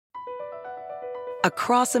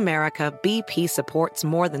Across America, BP supports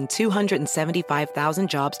more than 275,000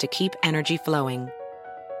 jobs to keep energy flowing.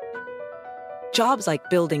 Jobs like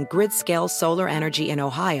building grid-scale solar energy in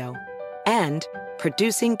Ohio and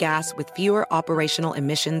producing gas with fewer operational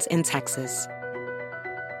emissions in Texas.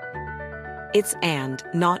 It's and,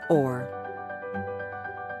 not or.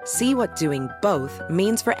 See what doing both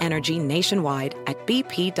means for energy nationwide at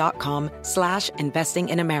bp.com/investing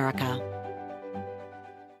in America.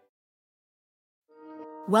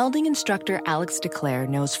 Welding instructor Alex DeClaire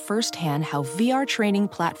knows firsthand how VR training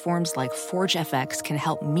platforms like ForgeFX can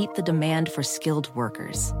help meet the demand for skilled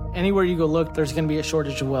workers. Anywhere you go look, there's going to be a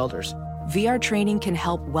shortage of welders. VR training can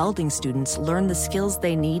help welding students learn the skills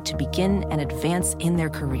they need to begin and advance in their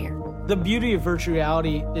career. The beauty of virtual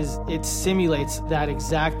reality is it simulates that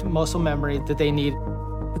exact muscle memory that they need.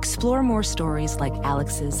 Explore more stories like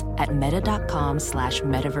Alex's at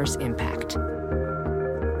meta.com/metaverseimpact.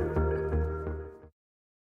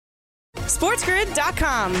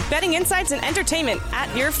 SportsGrid.com. Betting insights and entertainment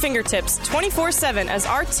at your fingertips 24/7 as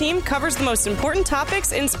our team covers the most important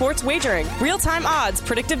topics in sports wagering. Real-time odds,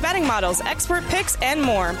 predictive betting models, expert picks, and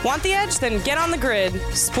more. Want the edge? Then get on the grid.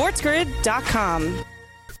 SportsGrid.com.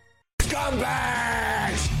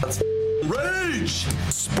 Scumbags! Rage!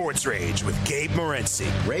 Sports Rage with Gabe Morency.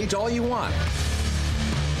 Rage all you want.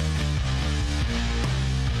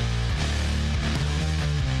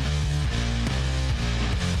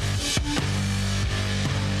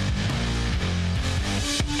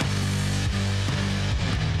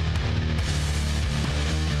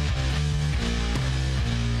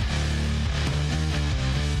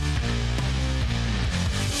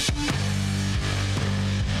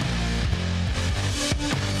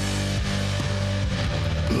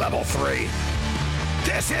 Level 3.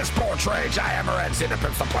 This is Sports Rage. I am Morency, the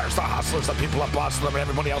pimps, the players, the hustlers, the people of Boston, and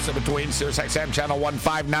everybody else in between. SiriusXM Channel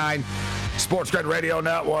 159, Sports Grid Radio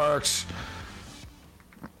Networks.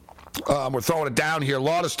 We're throwing it down here. A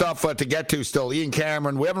lot of stuff to get to still. Ian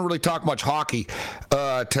Cameron. We haven't really talked much hockey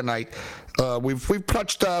tonight. We've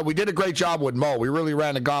touched. We did a great job with Mo. We really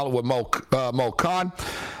ran the gauntlet with Mo Khan.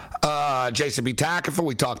 Jason B. Tackifer.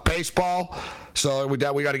 We talked baseball. So we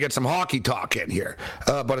got to get some hockey talk in here.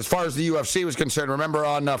 But as far as the UFC was concerned, remember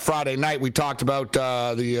on Friday night we talked about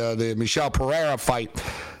the Michel Pereira fight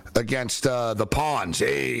against the Pons.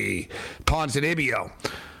 Hey, Ponzinibbio.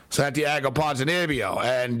 Santiago Ponzinibbio.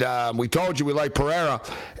 And we told you we liked Pereira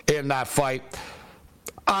in that fight.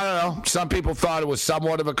 I don't know. Some people thought it was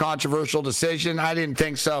somewhat of a controversial decision. I didn't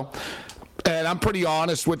think so. And I'm pretty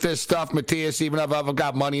honest with this stuff, Matthias, even if I've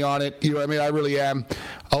got money on it. You know what I mean? I really am.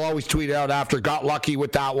 I'll always tweet out after, got lucky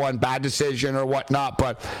with that one, bad decision or whatnot.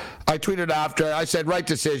 But I tweeted after, I said, right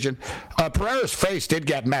decision. Pereira's face did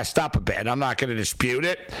get messed up a bit. I'm not going to dispute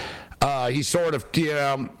it. He sort of,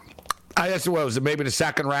 I guess what was it, maybe the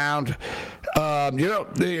second round.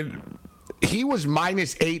 He was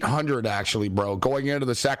minus 800, actually, bro, going into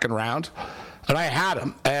the second round. And I had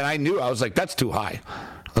him, and I knew, I was like, that's too high.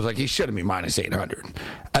 I was like, he shouldn't be minus 800.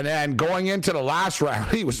 And then going into the last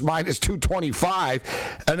round, he was minus 225.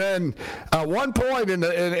 And then at one point in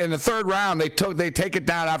the third round, they take it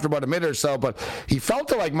down after about a minute or so, but he fell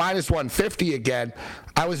to like minus 150 again.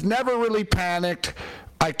 I was never really panicked.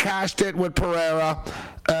 I cashed it with Pereira.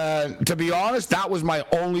 To be honest, that was my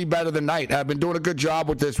only bet of the night. I've been doing a good job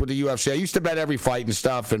with this with the UFC. I used to bet every fight and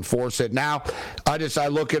stuff and force it. Now, I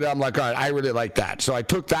look at it, I'm like, all right, I really like that. So I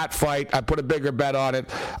took that fight. I put a bigger bet on it.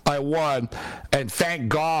 I won. And thank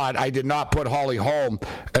God I did not put Holly Holm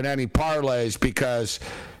in any parlays because,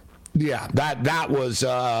 yeah, that was,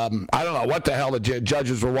 I don't know what the hell the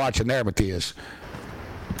judges were watching there, Matthias.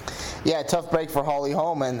 Yeah, tough break for Holly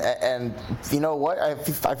Holm, and you know what? I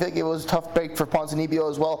feel like it was a tough break for Ponzinibbio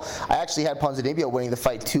as well. I actually had Ponzinibbio winning the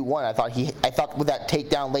fight 2-1. I thought with that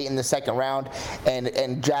takedown late in the second round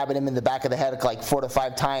and jabbing him in the back of the head like 4 to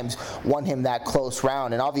 5 times won him that close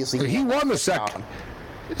round, and obviously he won the second.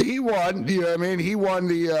 He won. You know what I mean? He won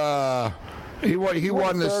the. He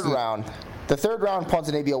won the third round. The third round,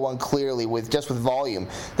 Ponzinibbio won clearly with volume.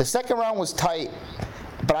 The second round was tight.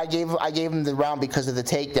 But I gave him the round because of the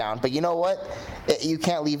takedown. But you know what? You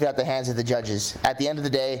can't leave it at the hands of the judges. At the end of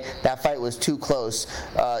the day, that fight was too close,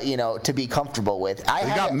 to be comfortable with. He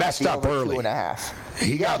got messed up early. 2.5.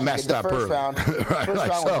 He got messed up early. The first round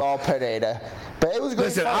was all Pereira. But it was a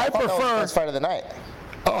good fight. I prefer that was the best fight of the night.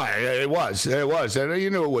 Oh, it was, and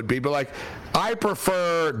you knew it would be. But I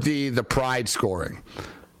prefer the pride scoring.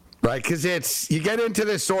 Right, because you get into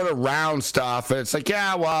this sort of round stuff, and it's like,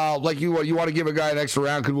 yeah, well, like you want to give a guy an extra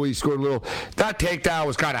round because he scored a little. That takedown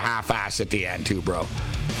was kind of half-assed at the end, too, bro.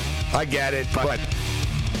 I get it, but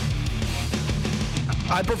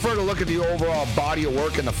I prefer to look at the overall body of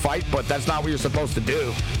work in the fight, but that's not what you're supposed to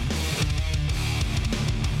do.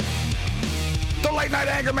 The late night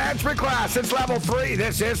anger management class. It's level 3.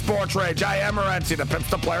 This is Sports Rage. I am Morency, the pimps,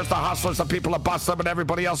 the players, the hustlers, the people that bust them, and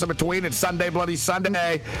everybody else in between. It's Sunday, Bloody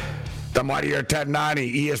Sunday. The mightier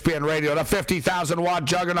 1090, ESPN Radio, the 50,000-watt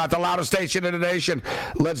juggernaut, the loudest station in the nation.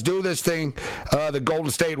 Let's do this thing. The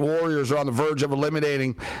Golden State Warriors are on the verge of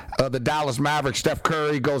eliminating the Dallas Mavericks. Steph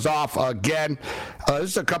Curry goes off again. This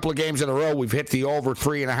is a couple of games in a row. We've hit the over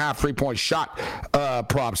 3.5 3-point shot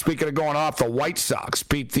prop. Speaking of going off, the White Sox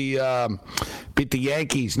beat the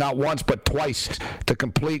Yankees not once but twice to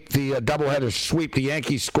complete the doubleheader sweep. The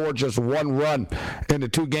Yankees scored just 1 run in the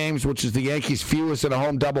 2 games, which is the Yankees' fewest in a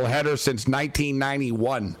home doubleheader since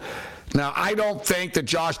 1991. Now, I don't think that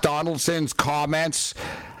Josh Donaldson's comments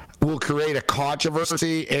will create a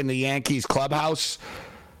controversy in the Yankees clubhouse.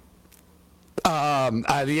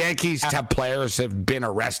 The Yankees have players have been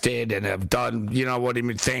arrested and have done,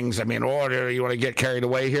 things. I mean, order, you want to get carried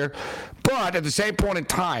away here. But at the same point in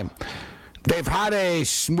time, they've had a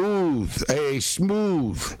smooth, it's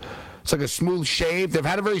like a smooth shave. They've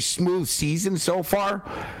had a very smooth season so far.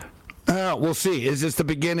 We'll see. Is this the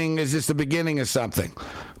beginning of something?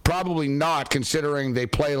 Probably not, considering they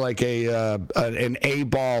play like an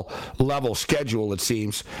A-ball level schedule, it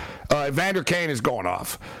seems. Evander Kane is going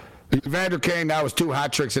off. Evander Kane now has 2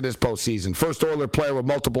 hat tricks in this postseason. First Oiler player with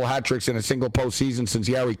multiple hat tricks in a single postseason since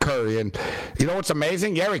Yari Curry. And you know what's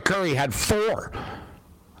amazing? Yari Curry had 4.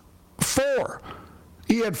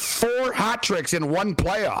 He had 4 hat tricks in one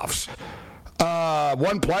playoff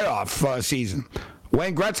season.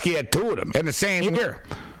 Wayne Gretzky had 2 of them in the same year.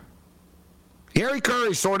 Yari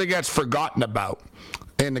Curry sort of gets forgotten about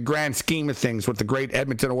in the grand scheme of things with the great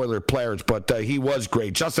Edmonton Oilers players, but he was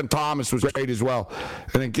great. Justin Thomas was great as well.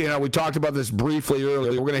 I think, we talked about this briefly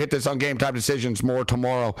earlier. We're going to hit this on Game Time Decisions more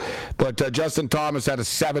tomorrow. But Justin Thomas had a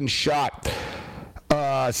 7-shot,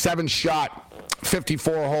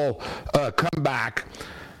 54-hole comeback.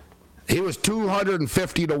 He was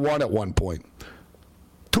 250-1 at one point.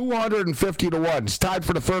 250-1. It's tied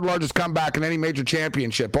for the 3rd largest comeback in any major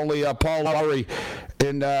championship. Only Paul Lowry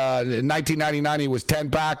in 1999, he was 10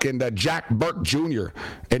 back, and Jack Burke Jr.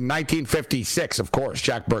 in 1956, of course.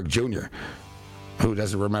 Jack Burke Jr. Who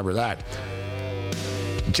doesn't remember that?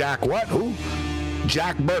 Jack what? Who?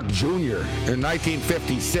 Jack Burke Jr. in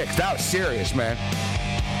 1956. That was serious, man.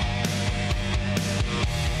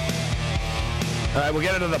 All right, we'll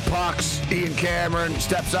get into the pucks. Ian Cameron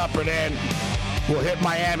steps up and in. We'll hit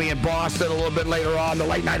Miami and Boston a little bit later on, the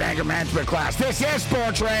late night anger management class. This is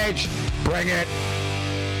Sports Rage. Bring it.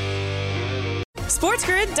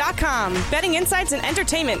 SportsGrid.com. Betting insights and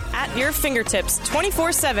entertainment at your fingertips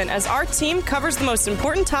 24/7 as our team covers the most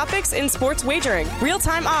important topics in sports wagering.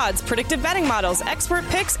 Real-time odds, predictive betting models, expert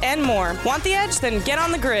picks, and more. Want the edge? Then get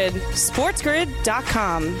on the grid.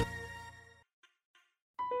 SportsGrid.com.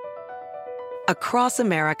 Across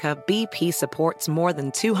America, BP supports more than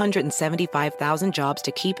 275,000 jobs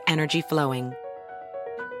to keep energy flowing.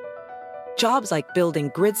 Jobs like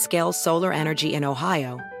building grid-scale solar energy in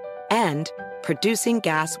Ohio and producing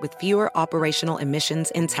gas with fewer operational emissions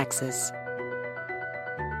in Texas.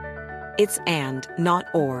 It's and, not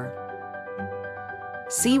or.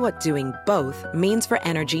 See what doing both means for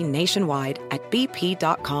energy nationwide at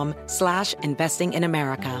bp.com/investing in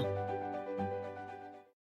America.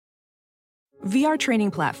 VR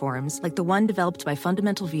training platforms, like the one developed by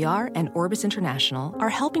Fundamental VR and Orbis International, are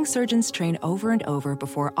helping surgeons train over and over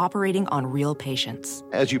before operating on real patients.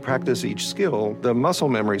 As you practice each skill, the muscle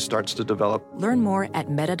memory starts to develop. Learn more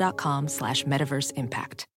at meta.com/metaverse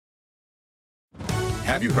impact.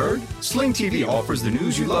 Have you heard? Sling TV offers the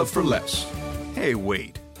news you love for less. Hey,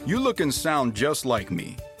 wait. You look and sound just like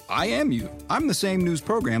me. I am you. I'm the same news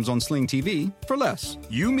programs on Sling TV for less.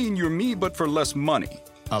 You mean you're me, but for less money.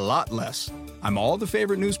 A lot less. I'm all the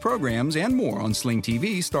favorite news programs and more on Sling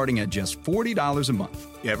TV starting at just $40 a month.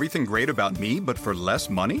 Everything great about me, but for less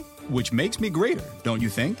money? Which makes me greater, don't you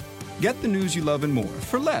think? Get the news you love and more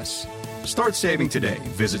for less. Start saving today.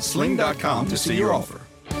 Visit sling.com to see your offer.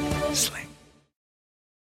 Sling.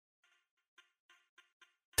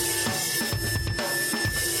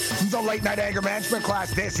 The late night anger management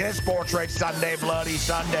class. This is Sports Rage Sunday, Bloody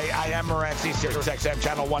Sunday. I am Morency, Sirius XM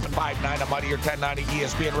channel 159, a mightier 1090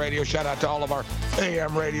 ESPN Radio. Shout out to all of our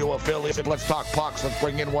AM radio affiliates. Let's talk pucks. Let's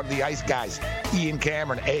bring in one of the ice guys, Ian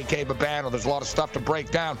Cameron, A.K. Babano. There's a lot of stuff to break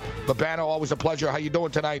down. Babano, always a pleasure. How you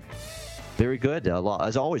doing tonight? Very good.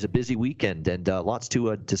 As always, a busy weekend and lots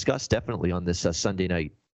to discuss definitely on this Sunday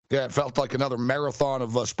night. Yeah, it felt like another marathon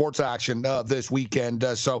of sports action this weekend.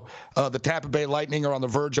 So the Tampa Bay Lightning are on the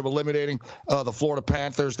verge of eliminating the Florida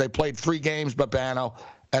Panthers. They played 3 games, Babano,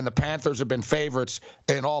 and the Panthers have been favorites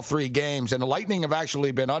in all 3 games. And the Lightning have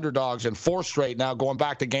actually been underdogs in 4 straight now, going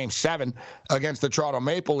back to Game 7 against the Toronto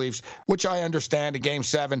Maple Leafs, which I understand, a Game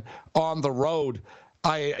 7 on the road.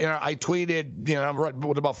 I tweeted,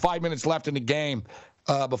 with about 5 minutes left in the game,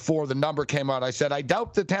 before the number came out, I said, I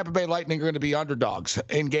doubt the Tampa Bay Lightning are going to be underdogs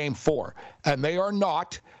in Game 4. And they are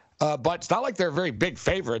not, but it's not like they're very big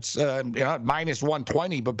favorites, minus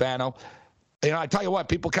 120, Babano. I tell you what,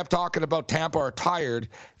 people kept talking about Tampa are tired.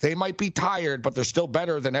 They might be tired, but they're still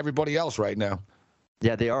better than everybody else right now.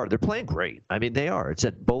 Yeah, they are. They're playing great. I mean, they are. It's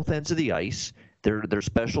at both ends of the ice. Their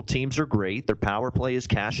special teams are great. Their power play is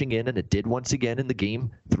cashing in, and it did once again in the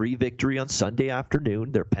Game 3 victory on Sunday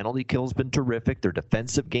afternoon. Their penalty kill's been terrific. Their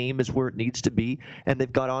defensive game is where it needs to be, and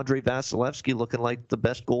they've got Andrei Vasilevsky looking like the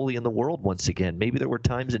best goalie in the world once again. Maybe there were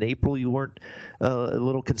times in April you weren't a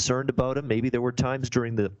little concerned about him. Maybe there were times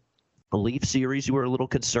during the Leaf series you were a little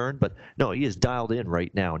concerned, but no, he is dialed in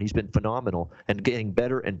right now, and he's been phenomenal and getting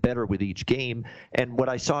better and better with each game. And what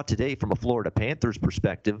I saw today from a Florida Panthers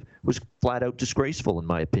perspective was flat out disgraceful, in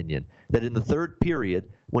my opinion, that in the third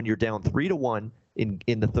period, when you're down 3-1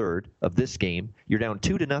 in the third of this game, you're down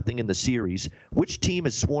 2-0 in the series, which team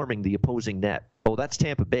is swarming the opposing net? Oh, that's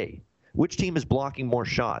Tampa Bay. Which team is blocking more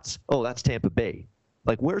shots? Oh, that's Tampa Bay.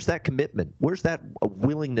 Like, where's that commitment? Where's that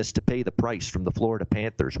willingness to pay the price from the Florida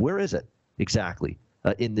Panthers? Where is it exactly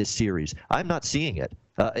in this series? I'm not seeing it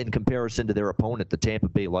in comparison to their opponent, the Tampa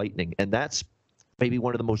Bay Lightning, and that's maybe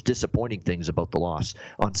one of the most disappointing things about the loss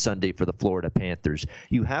on Sunday for the Florida Panthers.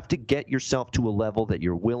 You have to get yourself to a level that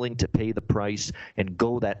you're willing to pay the price and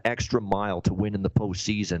go that extra mile to win in the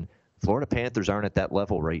postseason. Florida Panthers aren't at that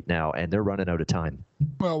level right now, and they're running out of time.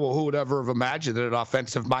 Well, who would ever have imagined that an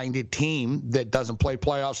offensive-minded team that doesn't play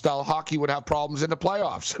playoff-style hockey would have problems in the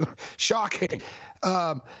playoffs? Shocking.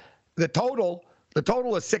 The total is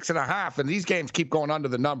 6.5, and these games keep going under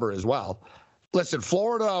the number as well. Listen,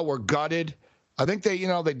 Florida were gutted. I think they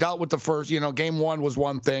dealt with the first, Game 1 was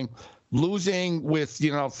one thing. Losing with,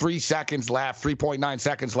 3 seconds left, 3.9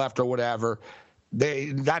 seconds left or whatever,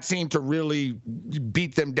 that seemed to really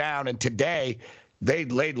beat them down. And today, they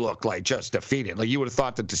looked like just defeated. Like, you would have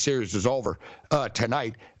thought that the series was over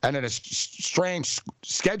tonight. And in a strange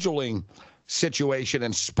scheduling situation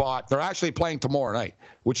and spot, they're actually playing tomorrow night,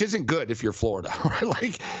 which isn't good if you're Florida. Right?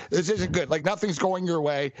 Like, this isn't good. Like, nothing's going your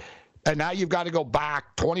way. And now you've got to go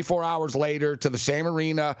back 24 hours later to the same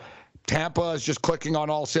arena. Tampa is just clicking on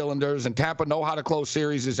all cylinders, and Tampa know how to close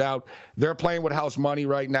series out. They're playing with house money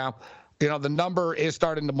right now. The number is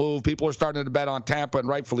starting to move. People are starting to bet on Tampa, and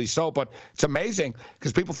rightfully so. But it's amazing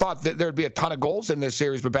because people thought that there'd be a ton of goals in this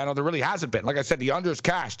series, but Bano, there really hasn't been. Like I said, the under is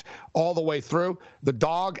cashed all the way through. The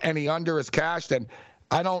dog and the under is cashed, and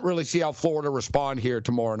I don't really see how Florida respond here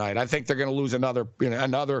tomorrow night. I think they're going to lose another. They're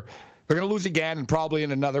going to lose again, and probably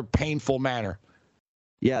in another painful manner.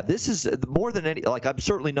 Yeah, this is more than any. Like, I'm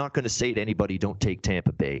certainly not going to say to anybody, don't take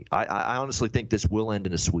Tampa Bay. I honestly think this will end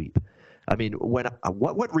in a sweep. I mean,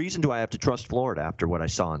 what reason do I have to trust Florida after what I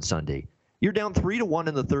saw on Sunday? You're down 3-1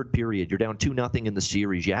 in the third period. You're down 2-0 in the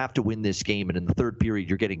series. You have to win this game, and in the third period,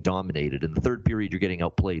 you're getting dominated. In the third period, you're getting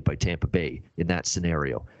outplayed by Tampa Bay in that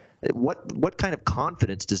scenario. What kind of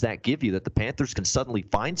confidence does that give you that the Panthers can suddenly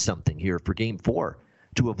find something here for Game 4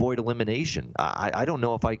 to avoid elimination? I don't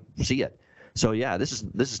know if I see it. So, yeah, this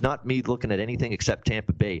is not me looking at anything except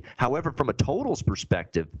Tampa Bay. However, from a totals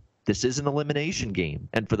perspective, this is an elimination game.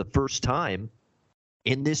 And for the first time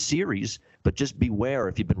in this series, but just beware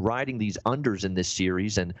if you've been riding these unders in this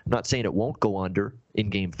series, and I'm not saying it won't go under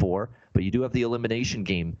in Game 4, but you do have the elimination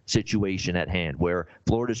game situation at hand where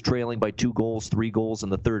Florida's trailing by 2 goals, 3 goals in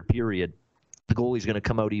the third period. The goalie's going to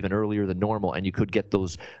come out even earlier than normal, and you could get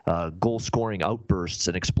those goal-scoring outbursts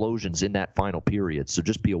and explosions in that final period. So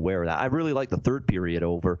just be aware of that. I really like the third period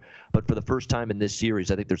over, but for the first time in this series,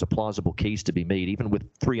 I think there's a plausible case to be made. Even with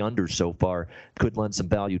 3 unders so far, could lend some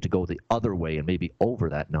value to go the other way and maybe over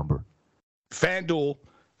that number. FanDuel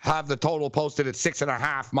have the total posted at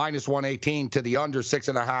 6.5, minus 118 to the under,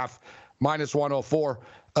 6.5, minus 104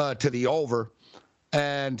 to the over.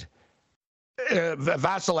 And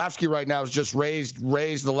Vasilevsky right now has just raised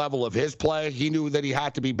the level of his play. He knew that he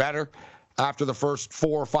had to be better after the first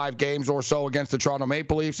 4 or 5 games or so against the Toronto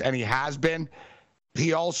Maple Leafs, and he has been.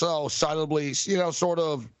 He also subtly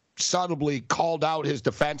called out his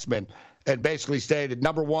defensemen and basically stated,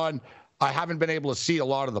 number one, I haven't been able to see a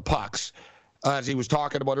lot of the pucks, as he was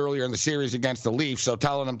talking about earlier in the series against the Leafs, so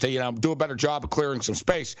telling him to do a better job of clearing some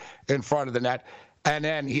space in front of the net. And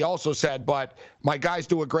then he also said, but my guys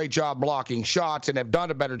do a great job blocking shots and have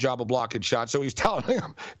done a better job of blocking shots. So he's telling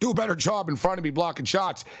him, do a better job in front of me blocking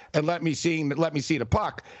shots and let me see the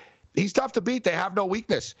puck. He's tough to beat. They have no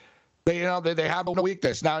weakness. They have no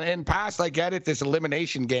weakness. Now, in past, I get it, this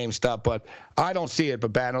elimination game stuff, but I don't see it,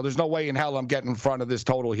 Babano. There's no way in hell I'm getting in front of this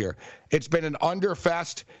total here. It's been an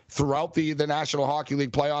underfest throughout the National Hockey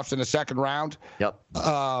League playoffs in the second round. Yep.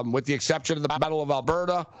 With the exception of the Battle of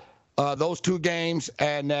Alberta, those two games,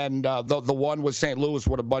 and then the one with St. Louis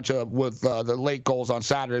with the late goals on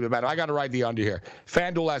Saturday. Babano, I got to ride the under here.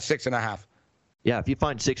 FanDuel has 6.5. Yeah, if you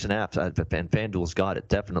find 6.5, and FanDuel's got it,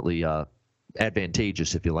 definitely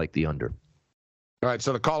advantageous if you like the under. All right,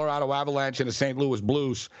 so the Colorado Avalanche and the St. Louis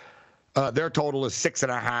Blues, their total is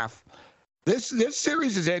 6.5. This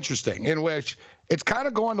series is interesting, in which it's kind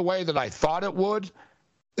of going the way that I thought it would,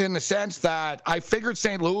 in the sense that I figured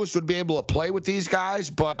St. Louis would be able to play with these guys,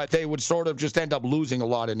 but they would sort of just end up losing a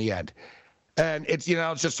lot in the end. And it's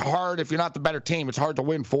just hard if you're not the better team. It's hard to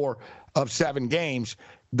win 4 of 7 games.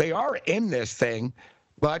 They are in this thing.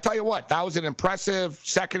 But I tell you what, that was an impressive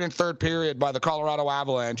second and third period by the Colorado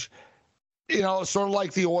Avalanche. Sort of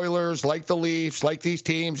like the Oilers, like the Leafs, like these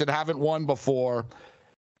teams that haven't won before.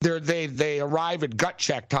 They arrive at gut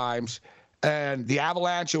check times, and the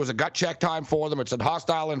Avalanche, it was a gut check time for them. It's a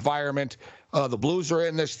hostile environment. The Blues are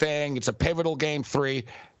in this thing. It's a pivotal game 3.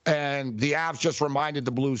 And the Avs just reminded the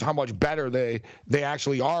Blues how much better they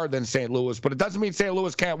actually are than St. Louis. But it doesn't mean St.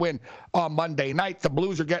 Louis can't win on Monday night. The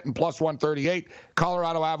Blues are getting plus 138.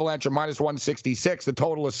 Colorado Avalanche are minus 166. The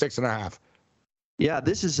total is 6.5. Yeah,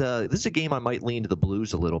 this is a game I might lean to the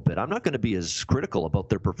Blues a little bit. I'm not going to be as critical about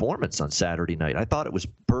their performance on Saturday night. I thought it was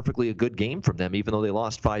perfectly a good game from them, even though they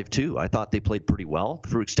lost 5-2. I thought they played pretty well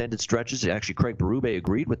through extended stretches. Actually, Craig Berube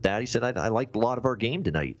agreed with that. He said, I liked a lot of our game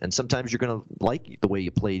tonight. And sometimes you're going to like the way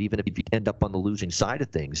you played, even if you end up on the losing side of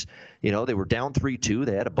things. They were down 3-2.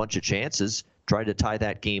 They had a bunch of chances, tried to tie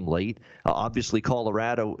that game late. Obviously,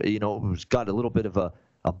 Colorado, got a little bit of a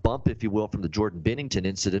bump, if you will, from the Jordan Binnington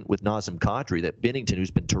incident with Nazem Kadri. That Binnington,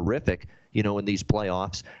 who's been terrific, in these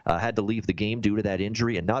playoffs, had to leave the game due to that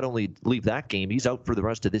injury. And not only leave that game, he's out for the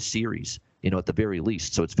rest of this series, at the very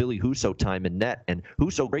least. So it's Ville Husso time in net. And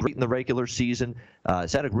Husso, great in the regular season,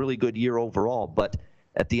 has had a really good year overall. But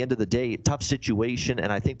at the end of the day, tough situation.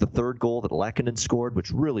 And I think the third goal that Lehkonen scored,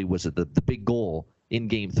 which really was the big goal in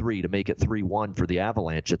Game 3 to make it 3-1 for the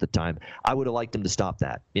Avalanche at the time, I would have liked him to stop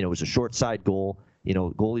that. It was a short side goal.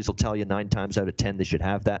 Goalies will tell you 9 times out of 10 they should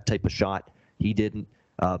have that type of shot. He didn't.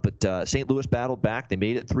 But St. Louis battled back. They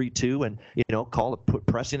made it 3-2, and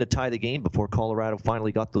pressing to tie the game before Colorado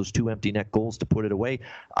finally got those 2 empty net goals to put it away.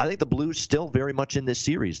 I think the Blues still very much in this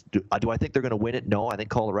series. Do I think they're going to win it? No, I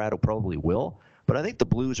think Colorado probably will. But I think the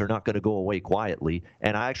Blues are not going to go away quietly,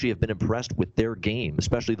 and I actually have been impressed with their game,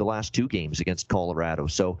 especially the last 2 games against Colorado.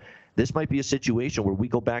 So this might be a situation where we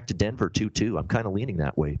go back to Denver 2-2. I'm kind of leaning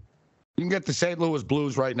that way. You can get the St. Louis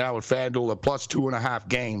Blues right now at FanDuel at plus 2.5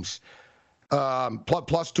 games.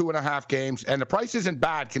 Plus 2.5 games. And the price isn't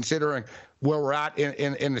bad considering where we're at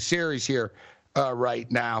in the series here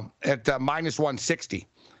right now at minus 160.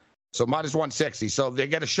 So minus 160. So they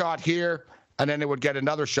get a shot here, and then they would get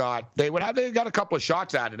another shot. They got a couple of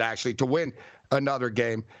shots at it, actually, to win another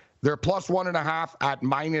game. They're plus 1.5 at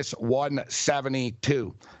minus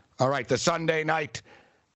 172. All right, the Sunday night,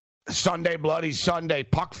 Sunday Bloody Sunday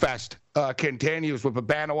Puck Fest continues with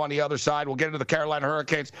Babano on the other side. We'll get into the Carolina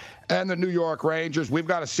Hurricanes and the New York Rangers. We've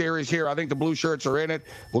got a series here. I think the blue shirts are in it.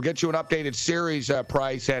 We'll get you an updated series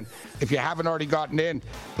price. And if you haven't already gotten in,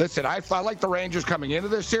 listen, I like the Rangers coming into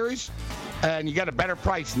this series, and you get a better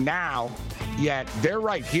price now, yet they're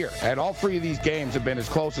right here. And all 3 of these games have been as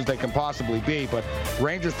close as they can possibly be. But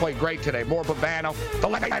Rangers played great today. More Babano. The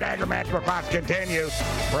late anger management class continues.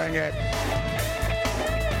 Bring it.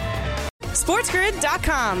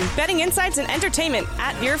 SportsGrid.com. Betting insights and entertainment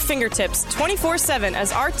at your fingertips 24/7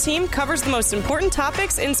 as our team covers the most important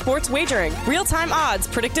topics in sports wagering. Real-time odds,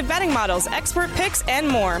 predictive betting models, expert picks, and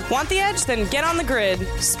more. Want the edge? Then get on the grid.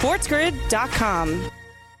 SportsGrid.com.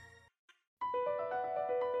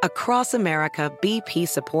 Across America, BP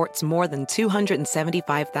supports more than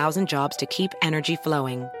 275,000 jobs to keep energy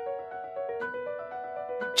flowing.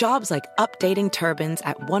 Jobs like updating turbines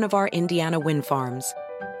at one of our Indiana wind farms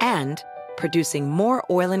and producing more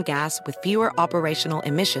oil and gas with fewer operational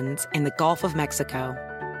emissions in the Gulf of Mexico.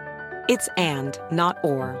 It's and, not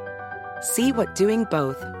or. See what doing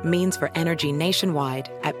both means for energy nationwide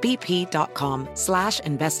at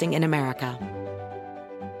bp.com/investing in America.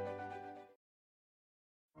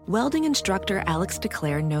 Welding instructor Alex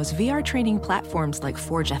DeClaire knows VR training platforms like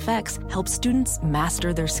Forge FX help students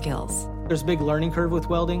master their skills. There's a big learning curve with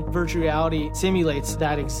welding. Virtual reality simulates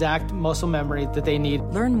that exact muscle memory that they need.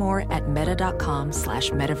 Learn more at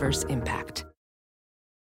meta.com/metaverseimpact.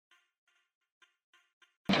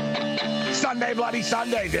 Sunday, bloody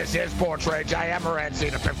Sunday. This is Sports Rage. I am Morency.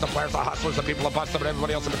 The Pimps, the Players, the Hustlers, the people, the Busters, and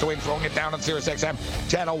everybody else in between. Throwing it down on Sirius XM,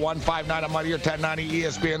 channel 159 on Mighty or 1090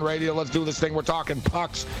 ESPN Radio. Let's do this thing. We're talking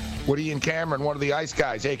pucks with Ian Cameron, one of the ice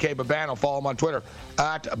guys, a.k.a. Babano. Follow him on Twitter,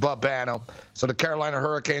 @Babano. So the Carolina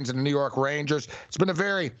Hurricanes and the New York Rangers. It's been a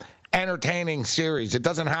very entertaining series. It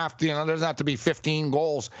doesn't have to, there doesn't have to be 15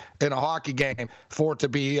 goals in a hockey game for it to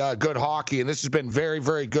be good hockey. And this has been very,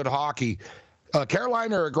 very good hockey.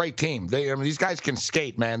 Carolina are a great team. These guys can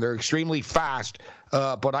skate, man. They're extremely fast.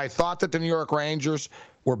 But I thought that the New York Rangers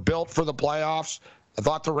were built for the playoffs. I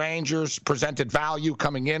thought the Rangers presented value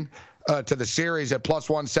coming in to the series at plus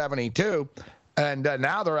 172. And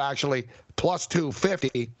now they're actually plus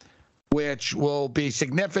 250, which will be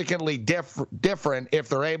significantly different if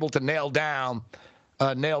they're able to nail down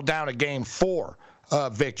a Game 4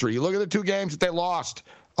 victory. You look at the two games that they lost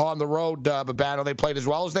on the road, Babano. They played as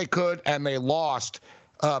well as they could, and they lost.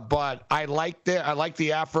 But I liked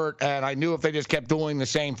the effort, and I knew if they just kept doing the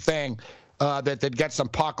same thing, that they'd get some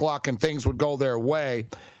puck luck and things would go their way.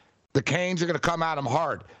 The Canes are going to come at them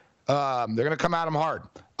hard. They're going to come at them hard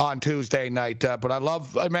on Tuesday night. But I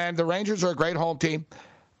love, man, the Rangers are a great home team.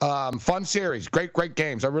 Fun series, great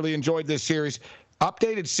games. I really enjoyed this series.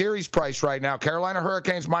 Updated series price right now: Carolina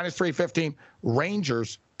Hurricanes minus 315,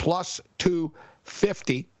 Rangers plus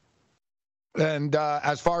 250. And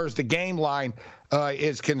as far as the game line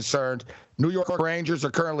is concerned, New York Rangers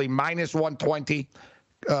are currently minus 120.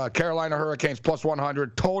 Carolina Hurricanes plus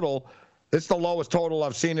 100. Total, it's the lowest total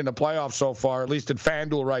I've seen in the playoffs so far, at least at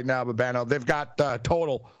FanDuel right now, Babano. They've got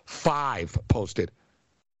total 5 posted.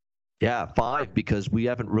 Yeah, 5, because we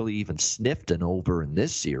haven't really even sniffed an over in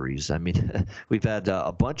this series. I mean, we've had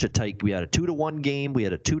a bunch of tight. We had a 2-1 game, we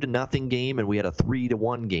had a 2-0 game, and we had a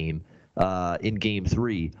 3-1 game in Game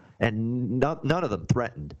 3, and none of them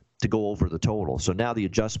threatened to go over the total. So now the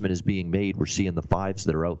adjustment is being made. We're seeing the 5s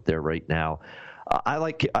that are out there right now.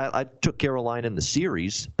 I took Carolina in the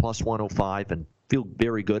series plus 105 and feel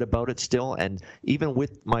very good about it still. And even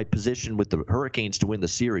with my position with the Hurricanes to win the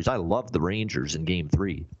series, I love the Rangers in Game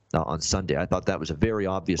 3 on Sunday. I thought that was a very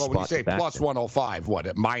obvious spot. When you say plus 105,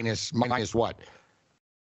 what? Minus what?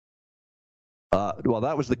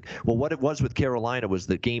 What it was with Carolina was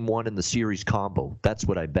the Game 1 in the series combo. That's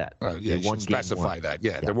what I bet. Yeah, you should specify that.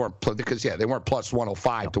 Yeah, they weren't they weren't plus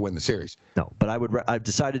 105 to win the series. No, but I've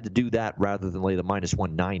decided to do that rather than lay the minus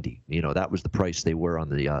 190. That was the price they were on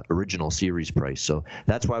the original series price. So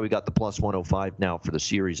that's why we got the plus 105 now for the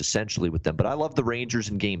series essentially with them. But I love the Rangers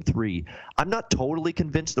in Game 3. I'm not totally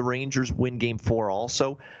convinced the Rangers win Game 4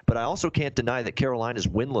 also, but I also can't deny that Carolina's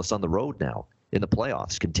winless on the road now in the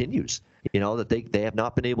playoffs continues. That they have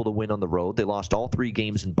not been able to win on the road. They lost all 3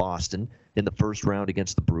 games in Boston in the first round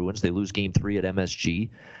against the Bruins. They lose Game 3 at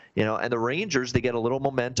MSG. And the Rangers, they get a little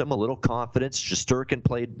momentum, a little confidence. Shesterkin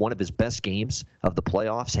played one of his best games of the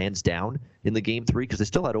playoffs, hands down, in the Game 3, because they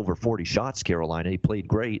still had over 40 shots, Carolina. He played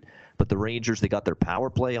great. But the Rangers, they got their power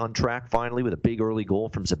play on track finally with a big early goal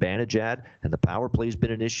from Zibanejad, and the power play has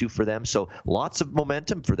been an issue for them. So lots of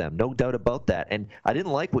momentum for them, no doubt about that. And I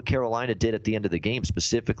didn't like what Carolina did at the end of the game,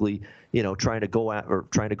 specifically, trying to go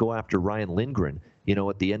after Ryan Lindgren.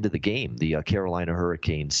 At the end of the game, the Carolina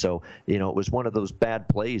Hurricanes. So, it was one of those bad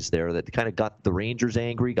plays there that kind of got the Rangers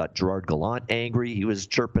angry, got Gerard Gallant angry. He was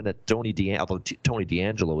chirping at Tony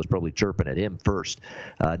DeAngelo was probably chirping at him first,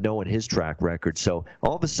 knowing his track record. So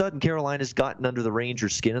all of a sudden, Carolina's gotten under the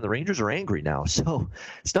Rangers' skin, and the Rangers are angry now. So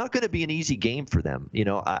it's not going to be an easy game for them.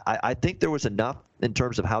 I think there was enough in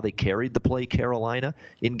terms of how they carried the play, Carolina,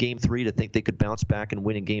 in Game 3 to think they could bounce back and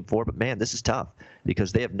win in Game 4. But, man, this is tough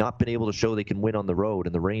because they have not been able to show they can win on the road,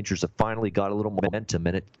 and the Rangers have finally got a little momentum,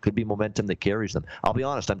 and it could be momentum that carries them. I'll be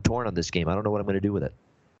honest, I'm torn on this game. I don't know what I'm going to do with it.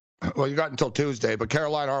 Well, you got until Tuesday, but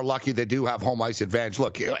Carolina are lucky they do have home ice advantage.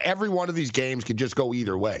 Look, every one of these games can just go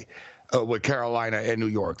either way with Carolina and New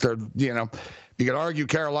York. They're, you could argue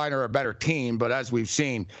Carolina are a better team, but as we've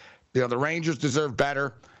seen, the Rangers deserve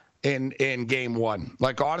better in Game 1.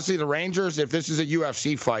 Like, honestly, the Rangers, if this is a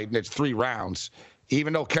UFC fight and it's 3 rounds,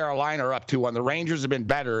 even though Carolina are up 2-1, the Rangers have been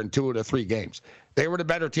better in 2 of the 3 games. They were the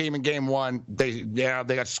better team in Game 1. They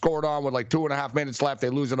got scored on with like 2.5 minutes left. They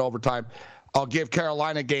lose in overtime. I'll give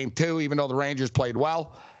Carolina Game 2, even though the Rangers played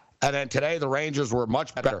well. And then today, the Rangers were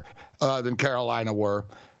much better than Carolina were.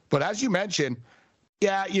 But as you mentioned,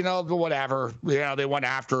 yeah, whatever. They went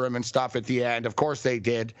after him and stuff at the end. Of course they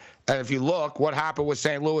did. And if you look, what happened with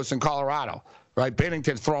St. Louis and Colorado, right?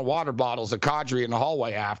 Binnington's throwing water bottles at Kadri in the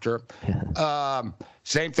hallway after.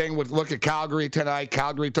 Same thing with look at Calgary tonight.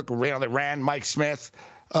 Calgary they ran Mike Smith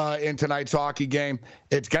in tonight's hockey game.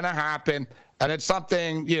 It's going to happen, and it's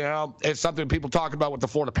something people talk about with the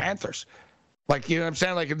Florida Panthers. Like, you know what I'm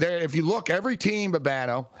saying? Like, if you look, every team,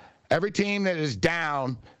 Babano, every team that is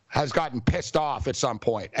down has gotten pissed off at some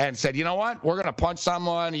point and said, you know what, we're going to punch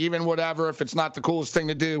someone, even whatever, if it's not the coolest thing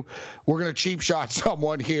to do, we're going to cheap shot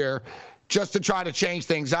someone here just to try to change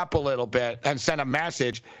things up a little bit and send a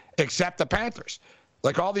message, except the Panthers.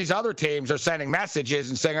 Like, all these other teams are sending messages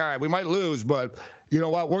and saying, all right, we might lose, but you know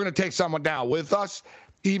what, we're going to take someone down with us,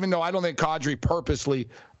 even though I don't think Kadri purposely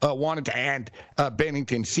wanted to end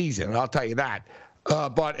Binnington's season, I'll tell you that.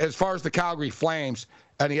 But as far as the Calgary Flames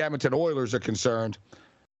and the Edmonton Oilers are concerned,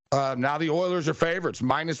 now the Oilers are favorites,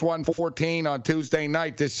 -114 on Tuesday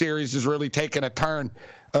night. This series is really taking a turn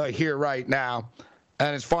here right now.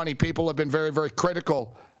 And it's funny, people have been very, very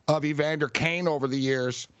critical of Evander Kane over the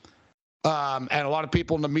years. And a lot of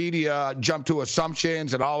people in the media jump to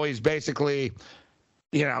assumptions and always basically,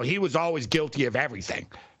 he was always guilty of everything,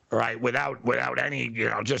 right? Without any,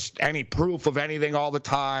 just any proof of anything all the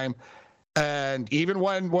time. And even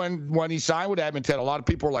when he signed with Edmonton, a lot of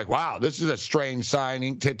people were like, wow, this is a strange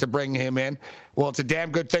signing to bring him in. Well, it's a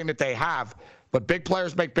damn good thing that they have. But big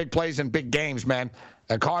players make big plays in big games, man.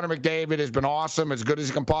 And Connor McDavid has been awesome, as good as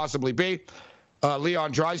he can possibly be.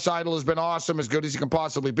 Leon Draisaitl has been awesome, as good as he can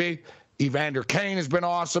possibly be. Evander Kane has been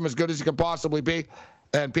awesome, as good as he can possibly be.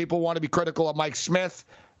 And people want to be critical of Mike Smith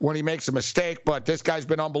when he makes a mistake, but this guy's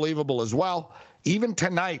been unbelievable as well. Even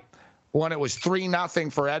tonight, when it was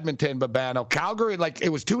 3-0 for Edmonton, Babano, Calgary, it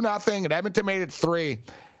was 2-0, and Edmonton made it 3.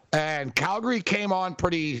 And Calgary came on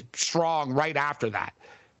pretty strong right after that.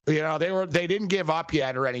 They didn't give up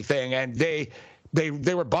yet or anything, and they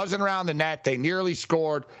were buzzing around the net. They nearly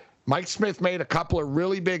scored. Mike Smith made a couple of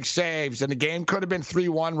really big saves, and the game could have been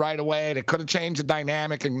 3-1 right away. And it could have changed the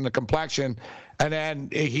dynamic and the complexion. And then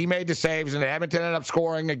he made the saves, and Edmonton ended up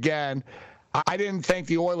scoring again. I didn't think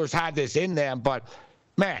the Oilers had this in them, but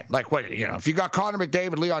man, if you got Connor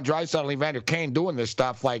McDavid, Leon Draisaitl, and Evander Kane doing this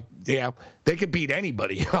stuff, they could beat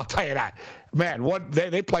anybody. I'll tell you that. Man,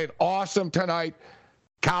 they played awesome tonight.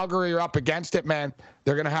 Calgary are up against it, man.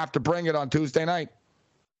 They're going to have to bring it on Tuesday night.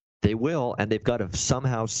 They will, and they've got to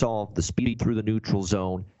somehow solve the speed through the neutral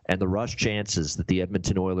zone and the rush chances that the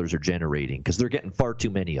Edmonton Oilers are generating, because they're getting far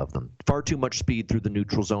too many of them. Far too much speed through the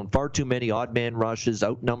neutral zone, far too many odd man rushes,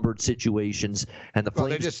 outnumbered situations, and the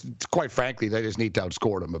Flames... quite frankly, they just need to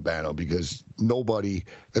outscore them, Babano, because nobody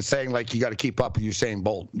is saying, you got to keep up with Usain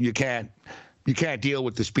Bolt. You can't deal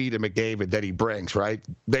with the speed of McDavid that he brings, right?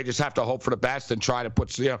 They just have to hope for the best and try to put,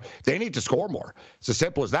 they need to score more. It's as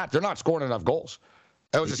simple as that. They're not scoring enough goals.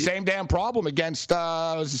 It was the same damn problem against,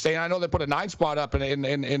 I know they put a 9 spot up in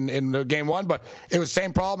game 1, but it was the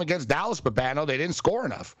same problem against Dallas, Babano. They didn't score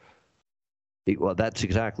enough. Well, that's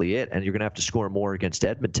exactly it, and you're going to have to score more against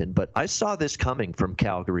Edmonton. But I saw this coming from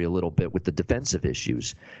Calgary a little bit with the defensive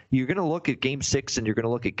issues. You're going to look at Game 6 and you're going to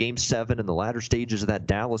look at Game 7 and the latter stages of that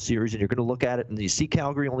Dallas series, and you're going to look at it, and you see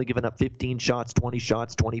Calgary only giving up 15 shots, 20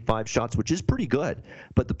 shots, 25 shots, which is pretty good.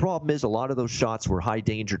 But the problem is a lot of those shots were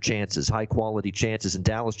high-danger chances, high-quality chances, and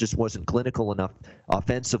Dallas just wasn't clinical enough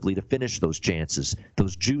offensively to finish those chances,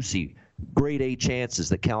 those juicy, grade-A chances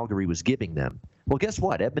that Calgary was giving them. Well, guess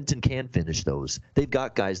what? Edmonton can finish those. They've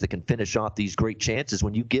got guys that can finish off these great chances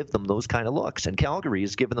when you give them those kind of looks. And Calgary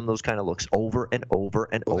is giving them those kind of looks over and over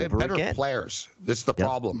and over again. They have better players. This is the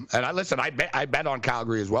problem. And I bet on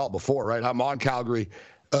Calgary as well before, right? I'm on Calgary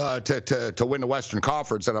to win the Western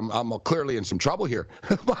Conference, and I'm clearly in some trouble here.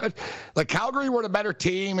 But Calgary were the better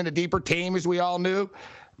team and a deeper team, as we all knew.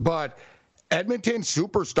 But Edmonton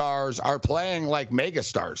superstars are playing like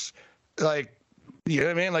megastars. You know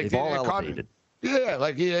what I mean? They've all elevated. Yeah,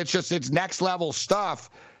 it's next level stuff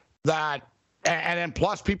and then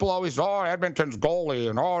plus people always, Edmonton's goalie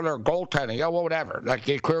and their goaltending. Yeah, well, whatever.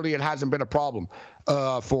 Clearly it hasn't been a problem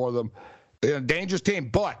for them. Dangerous team,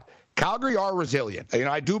 but Calgary are resilient.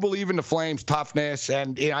 I do believe in the Flames' toughness,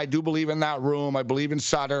 and I do believe in that room. I believe in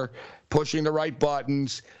Sutter pushing the right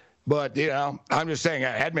buttons. But, I'm just saying,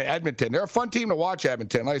 Edmonton, they're a fun team to watch,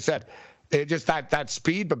 Edmonton. Like I said, it just that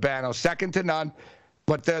speed, Babano, second to none.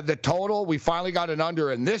 But the total, we finally got an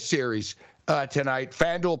under in this series tonight.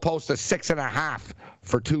 FanDuel posted 6.5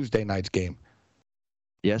 for Tuesday night's game.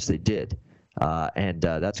 Yes, they did. And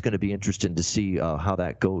that's going to be interesting to see how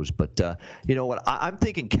that goes. But you know what? I'm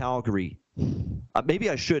thinking Calgary Maybe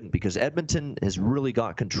I shouldn't, because Edmonton has really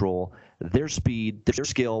got control. Their speed, their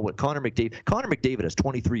skill. With Connor McDavid has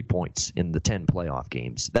 23 points in the 10 playoff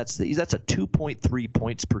games. That's a 2.3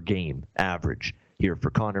 points per game average here for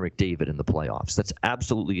Connor McDavid in the playoffs. That's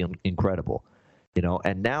absolutely incredible.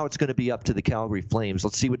 And now it's going to be up to the Calgary Flames.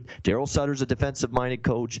 Let's see what Daryl Sutter's a defensive-minded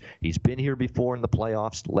coach. He's been here before in the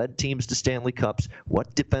playoffs, led teams to Stanley Cups.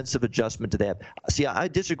 What defensive adjustment do they have? See, I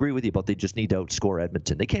disagree with you about they just need to outscore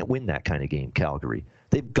Edmonton. They can't win that kind of game, Calgary.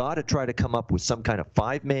 They've got to try to come up with some kind of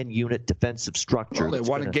 5-man unit defensive structure. Well, they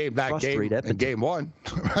won a game in game one.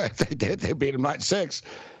 Right? They did. They beat them 9-6.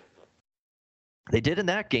 They did in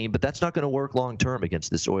that game, but that's not going to work long-term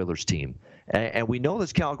against this Oilers team. And we know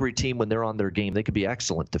this Calgary team, when they're on their game, they can be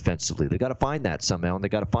excellent defensively. They got to find that somehow, and they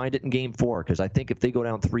got to find it in Game 4, because I think if they go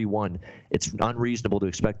down 3-1, it's unreasonable to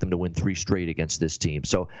expect them to win 3 straight against this team.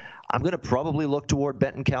 So I'm going to probably look toward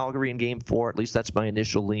betting Calgary in Game 4. At least that's my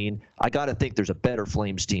initial lean. I got to think there's a better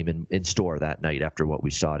Flames team in store that night after what we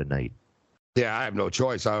saw tonight. Yeah, I have no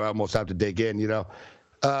choice. I almost have to dig in, Johnny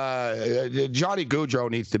Gaudreau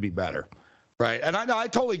needs to be better. Right, and I know I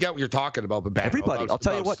totally get what you're talking about, but everybody, I'll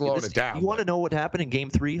tell you what. You want to know what happened in Game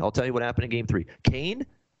 3? I'll tell you what happened in Game 3. Kane,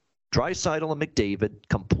 Draisaitl, and McDavid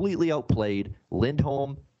completely outplayed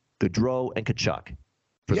Lindholm, Gaudreau, and Tkachuk.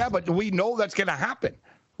 Yeah, but we know that's going to happen,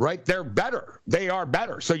 right? They're better. They are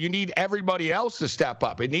better. So you need everybody else to step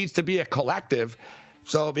up. It needs to be a collective.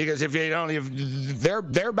 So because if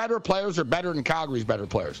their better players are better than Calgary's better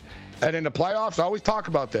players, and in the playoffs, I always talk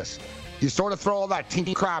about this. You sort of throw all that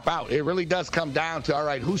team crap out. It really does come down to, all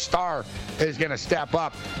right, whose star is going to step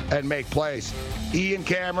up and make plays? Ian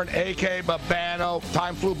Cameron, A.K. Babano.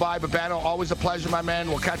 Time flew by, Babano. Always a pleasure, my man.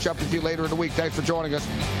 We'll catch up with you later in the week. Thanks for joining us.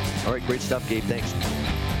 All right, great stuff, Gabe. Thanks.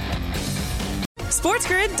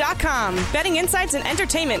 SportsGrid.com. Betting insights and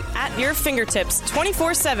entertainment at your fingertips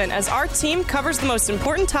 24/7 as our team covers the most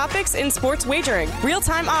important topics in sports wagering.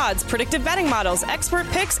 Real-time odds, predictive betting models, expert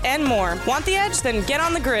picks, and more. Want the edge? Then get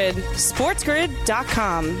on the grid.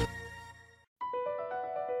 SportsGrid.com.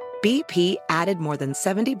 BP added more than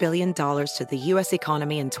 $70 billion to the U.S.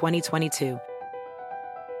 economy in 2022.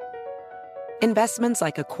 Investments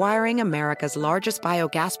like acquiring America's largest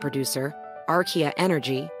biogas producer, Archaea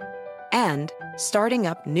Energy, and starting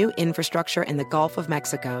up new infrastructure in the Gulf of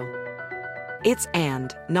Mexico. It's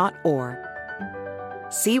and, not or.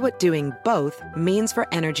 See what doing both means for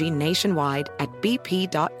energy nationwide at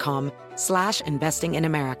bp.com/investing in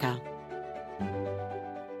America.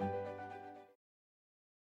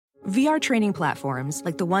 VR training platforms,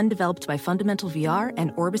 like the one developed by Fundamental VR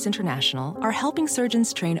and Orbis International, are helping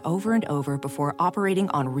surgeons train over and over before operating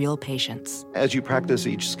on real patients. As you practice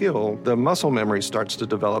each skill, the muscle memory starts to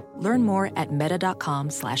develop. Learn more at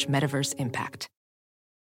meta.com/metaverse impact.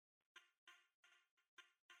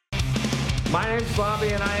 My name's Bobby,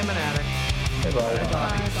 and I am an addict. Hey, Bobby.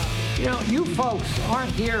 Hi, Bobby. You folks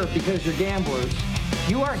aren't here because you're gamblers.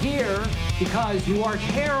 You are here because you are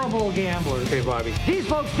terrible gamblers. Hey, Bobby. These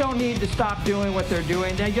folks don't need to stop doing what they're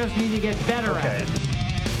doing. They just need to get better at it.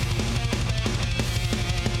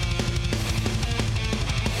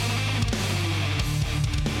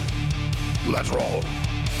 Let's roll.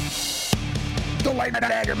 The late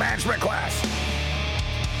night anger management class.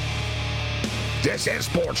 This is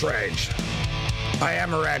Sports Rage. I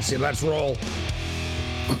am Morency. Let's roll.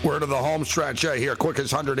 We're to the home stretch here.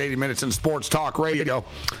 Quickest 180 minutes in sports talk radio.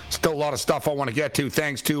 Still a lot of stuff I want to get to.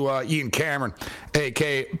 Thanks to Ian Cameron,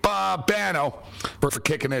 a.k.a. Babano, for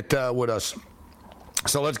kicking it with us.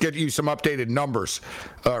 So let's get you some updated numbers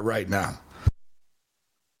right now.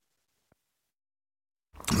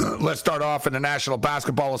 Let's start off in the National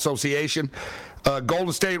Basketball Association.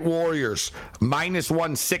 Golden State Warriors,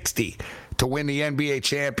 -160 to win the NBA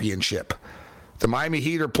championship. The Miami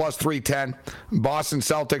Heat are plus 310. Boston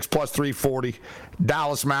Celtics plus 340.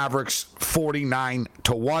 Dallas Mavericks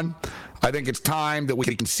 49-1. I think it's time that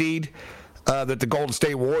we concede that the Golden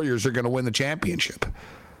State Warriors are going to win the championship.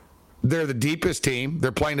 They're the deepest team.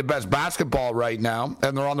 They're playing the best basketball right now,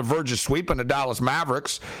 and they're on the verge of sweeping the Dallas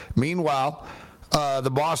Mavericks. Meanwhile, the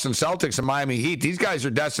Boston Celtics and Miami Heat, these guys are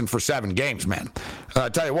destined for 7 games, man. I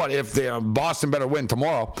tell you what, if Boston better win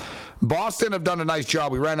tomorrow. Boston have done a nice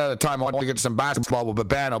job. We ran out of time. I want to get some basketball with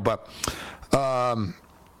Babano, but I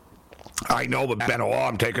know Babano,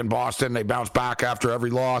 I'm taking Boston. They bounce back after every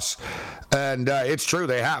loss, and it's true,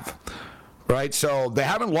 they have. Right, so they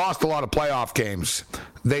haven't lost a lot of playoff games.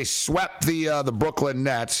 They swept the Brooklyn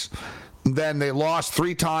Nets. Then they lost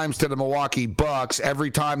 3 times to the Milwaukee Bucks. Every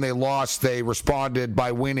time they lost, they responded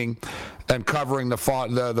by winning and covering the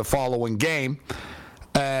following game.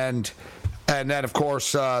 And And then, of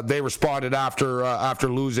course, they responded after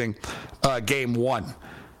losing game 1.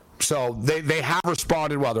 So they have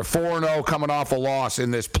responded well. They're 4-0 coming off a loss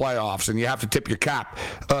in this playoffs, and you have to tip your cap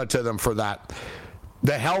to them for that.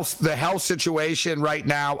 The health situation right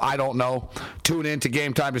now, I don't know. Tune in to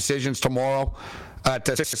Game Time Decisions tomorrow at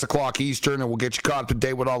 6 o'clock Eastern, and we'll get you caught up to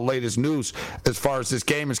date with all the latest news as far as this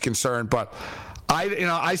game is concerned. But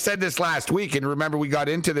I said this last week, and remember we got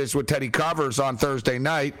into this with Teddy Covers on Thursday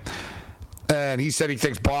night, and he said he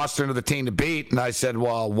thinks Boston are the team to beat, and I said,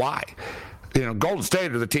 well, why? Golden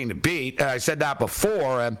State are the team to beat. And I said that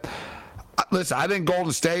before. And listen, I think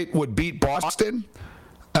Golden State would beat Boston,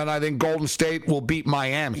 and I think Golden State will beat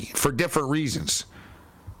Miami for different reasons.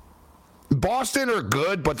 Boston are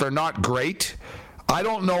good, but they're not great. I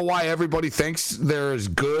don't know why everybody thinks they're as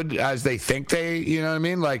good as they think they, you know what I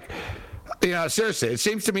mean? Like, seriously, it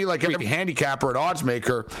seems to me like every handicapper and odds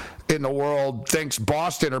maker in the world thinks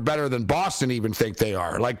Boston are better than Boston even think they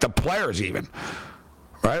are. Like the players even.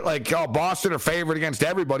 Right? Like, Boston are favored against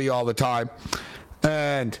everybody all the time.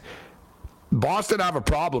 And Boston have a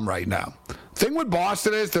problem right now. Thing with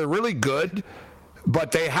Boston is they're really good,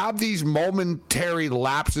 but they have these momentary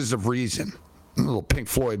lapses of reason. A little Pink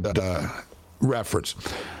Floyd reference.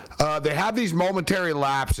 They have these momentary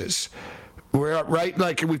lapses. Where, right,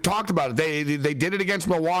 like we've talked about it, they did it against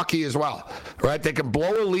Milwaukee as well, right? They can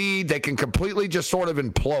blow a lead. They can completely just sort of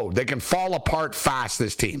implode. They can fall apart fast,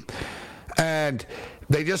 this team. And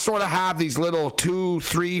they just sort of have these little 2,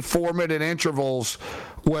 3, 4 minute intervals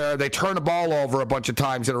where they turn the ball over a bunch of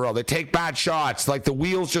times in a row. They take bad shots, like the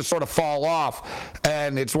wheels just sort of fall off.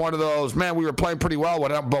 And it's one of those, man, we were playing pretty well,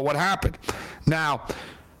 but what happened? Now,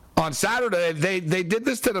 on Saturday, they did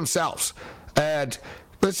this to themselves. And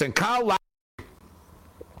listen,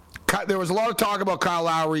 there was a lot of talk about Kyle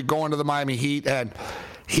Lowry going to the Miami Heat, and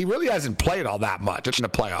he really hasn't played all that much in the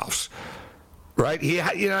playoffs. Right, he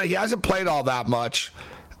hasn't played all that much,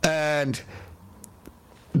 and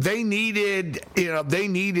they needed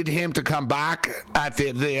him to come back at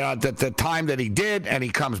the time that he did, and he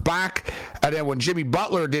comes back. And then when Jimmy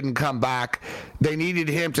Butler didn't come back, they needed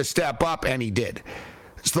him to step up, and he did.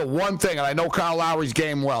 It's the one thing, and I know Kyle Lowry's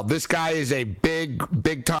game well. This guy is a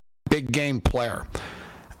big time, big game player.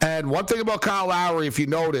 And one thing about Kyle Lowry, if you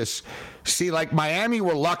notice, like Miami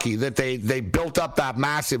were lucky that they built up that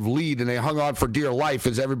massive lead and they hung on for dear life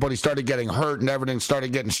as everybody started getting hurt and everything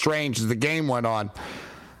started getting strange as the game went on.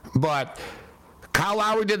 But Kyle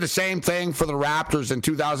Lowry did the same thing for the Raptors in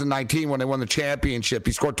 2019 when they won the championship.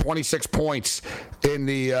 He scored 26 points in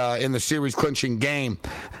the series clinching game,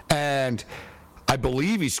 and I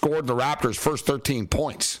believe he scored the Raptors' first 13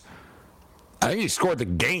 points. I think he scored the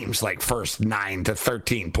game's like first 9 to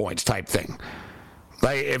 13 points type thing.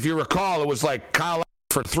 Like, if you recall, it was like Kyle Lowry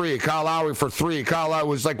for 3, Kyle Lowry for 3. Kyle Lowry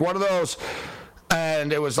was like one of those,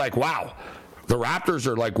 and it was like, wow, the Raptors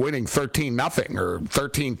are like winning 13-0 or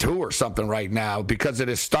 13-2 or something right now because of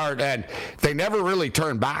his start, and they never really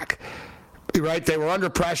turned back. Right? They were under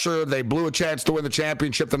pressure. They blew a chance to win the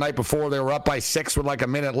championship the night before. They were up by 6 with like a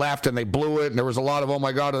minute left, and they blew it, and there was a lot of, oh,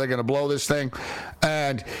 my God, are they going to blow this thing?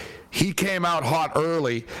 And he came out hot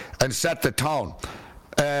early and set the tone.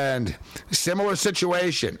 And similar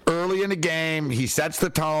situation. Early in the game, he sets the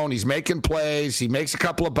tone. He's making plays. He makes a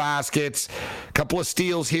couple of baskets, a couple of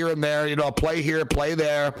steals here and there, play here, play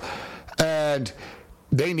there. And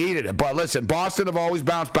they needed it. But listen, Boston have always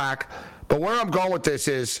bounced back. But where I'm going with this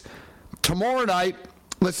is tomorrow night,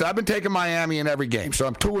 listen, I've been taking Miami in every game. So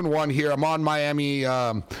I'm 2-1 here. I'm on Miami.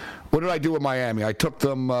 What did I do with Miami? I took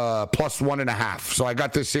them plus 1.5. So I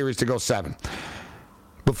got this series to go 7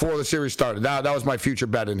 before the series started. That was my future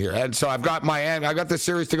bet in here. And so I've got Miami. I got this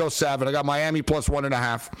series to go 7. I got Miami plus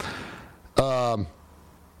 1.5.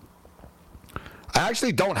 I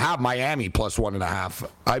actually don't have Miami plus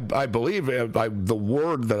 1.5. I believe the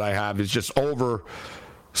word that I have is just over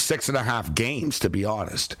 6.5 games, to be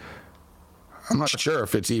honest. I'm not sure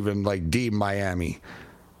if it's even like deemed Miami.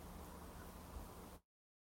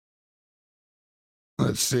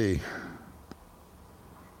 Let's see.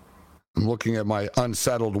 I'm looking at my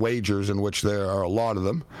unsettled wagers, in which there are a lot of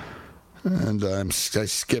them. And I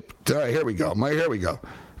skipped. All right, here we go. Here we go.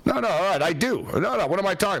 No, all right, I do. No, what am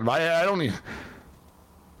I talking about? I don't need.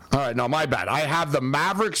 All right, no, my bad. I have the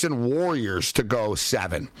Mavericks and Warriors to go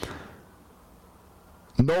 7.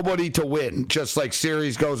 Nobody to win, just like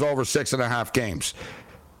series goes over 6.5 games.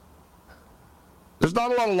 There's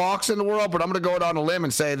not a lot of locks in the world, but I'm going to go out on a limb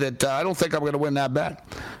and say that I don't think I'm going to win that bet.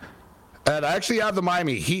 And I actually have the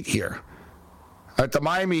Miami Heat here. At the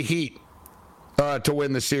Miami Heat to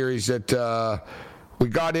win the series, that we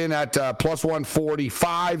got in at plus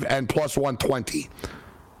 145 and plus 120.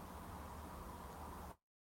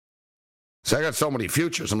 So I got so many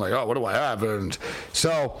futures. I'm like, oh, what do I have? And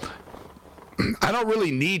so I don't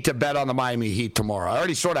really need to bet on the Miami Heat tomorrow. I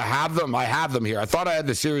already sort of have them. I have them here. I thought I had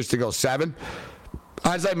the series to go 7.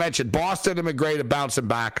 As I mentioned, Boston have been great at bouncing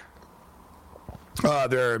back.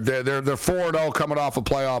 They're 4-0 coming off a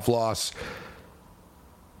playoff loss.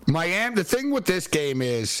 Miami, the thing with this game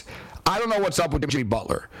is, I don't know what's up with Jimmy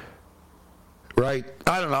Butler. Right?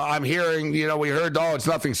 I don't know. I'm hearing, we heard, it's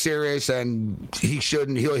nothing serious and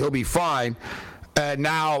he'll be fine. And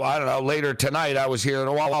now, I don't know, later tonight I was hearing,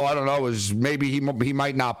 I don't know, maybe he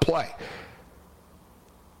might not play.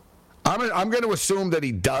 I'm going to assume that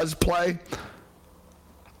he does play.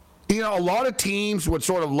 A lot of teams would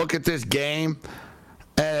sort of look at this game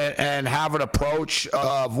and have an approach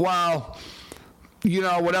of,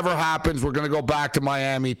 whatever happens, we're going to go back to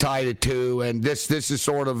Miami, tied at 2, and this is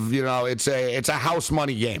sort of, it's a house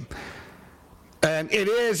money game. And it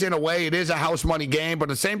is, in a way, it is a house money game, but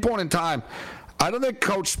at the same point in time, I don't think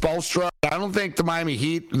Coach Spoelstra, I don't think the Miami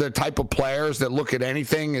Heat, the type of players that look at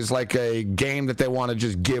anything as like a game that they want to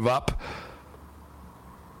just give up.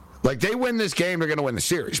 Like, they win this game, they're going to win the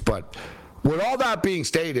series. But with all that being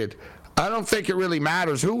stated, I don't think it really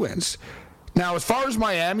matters who wins. Now, as far as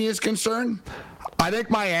Miami is concerned, I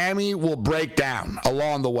think Miami will break down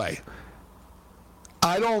along the way.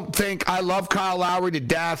 I love Kyle Lowry to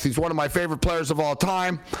death. He's one of my favorite players of all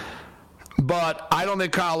time. But I don't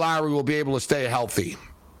think Kyle Lowry will be able to stay healthy.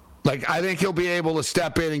 Like, I think he'll be able to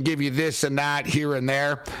step in and give you this and that here and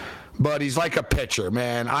there. But he's like a pitcher,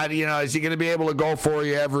 man. Is he going to be able to go for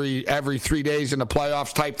you every 3 days in the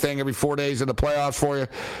playoffs type thing, every 4 days in the playoffs for you?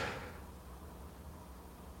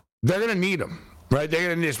 They're going to need him, right? They're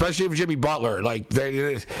going to, especially if Jimmy Butler.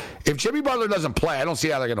 If Jimmy Butler doesn't play, I don't see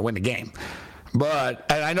how they're going to win the game. But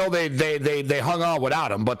and I know they hung on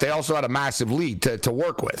without him, but they also had a massive lead to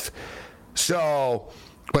work with. So,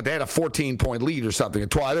 but they had a 14-point lead or something. I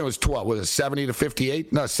think it was 12. Was it 70 to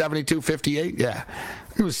 58? No, 72-58. Yeah,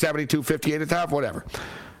 it was 72-58 at the half. Whatever.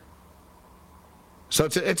 So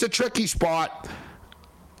it's a tricky spot.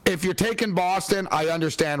 If you're taking Boston, I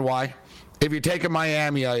understand why. If you're taking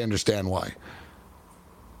Miami, I understand why.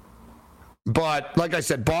 But like I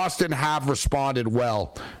said, Boston have responded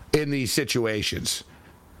well in these situations.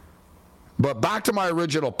 But back to my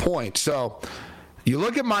original point. So you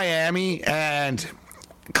look at Miami, and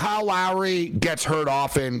Kyle Lowry gets hurt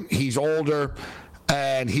often. He's older,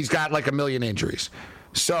 and he's got like a million injuries.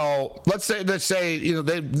 So let's say this series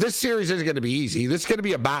isn't going to be easy. This is going to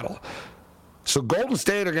be a battle. So Golden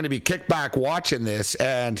State are going to be kicked back watching this,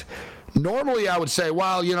 and normally I would say, it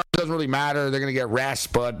doesn't really matter. They're going to get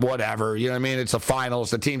rest, but whatever. You know what I mean? It's the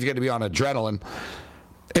finals. The team's going to be on adrenaline.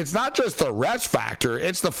 It's not just the rest factor.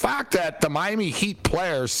 It's the fact that the Miami Heat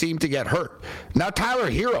players seem to get hurt. Now Tyler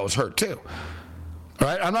Hero's hurt too.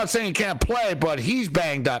 Right? I'm not saying he can't play, but he's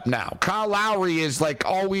banged up now. Kyle Lowry is like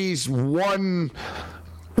always one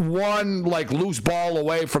like loose ball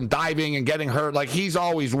away from diving and getting hurt. Like he's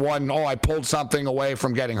always I pulled something away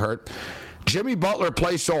from getting hurt. Jimmy Butler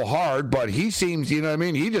plays so hard, but he seems, he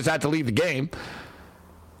just had to leave the game.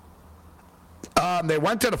 They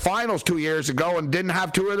went to the finals 2 years ago and didn't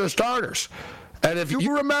have 2 of their starters. And if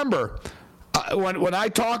you remember, when I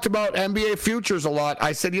talked about NBA futures a lot,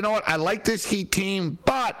 I said, you know what, I like this Heat team,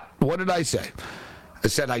 but what did I say? I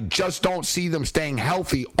said, I just don't see them staying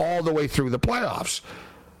healthy all the way through the playoffs.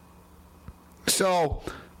 So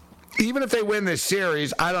even if they win this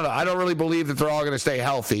series, I don't know. I don't really believe that they're all going to stay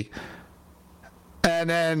healthy. And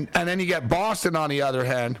then you get Boston on the other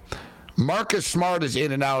hand. Marcus Smart is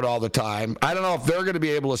in and out all the time. I don't know if they're going to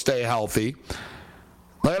be able to stay healthy.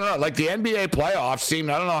 I don't know. Like the NBA playoffs I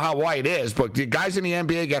don't know why it is, but the guys in the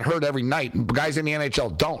NBA get hurt every night. And guys in the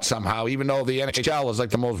NHL don't somehow, even though the NHL is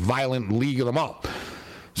like the most violent league of them all.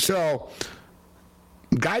 So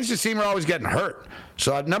guys just seem to always getting hurt.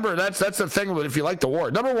 So that's the thing if you like the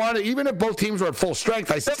Warriors. Number one, even if both teams were at full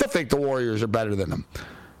strength, I still think the Warriors are better than them.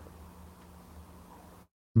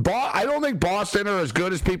 I don't think Boston are as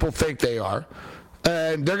good as people think they are.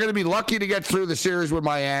 And they're going to be lucky to get through the series with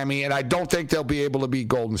Miami, and I don't think they'll be able to beat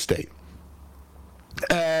Golden State.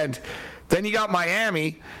 And then you got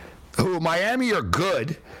Miami, Miami are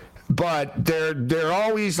good, but they're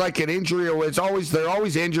always like an injury, or they're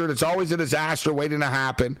always injured. It's always a disaster waiting to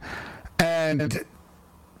happen. And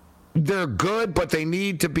they're good, but they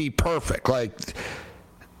need to be perfect. Like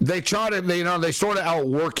they sort of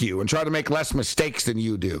outwork you and try to make less mistakes than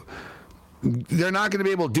you do. They're not going to be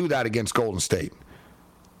able to do that against Golden State.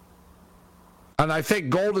 And I think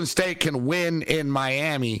Golden State can win in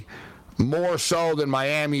Miami more so than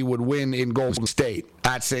Miami would win in Golden State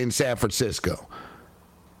in San Francisco.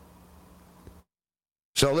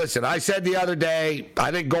 So listen, I said the other day,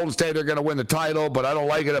 I think Golden State are going to win the title, but I don't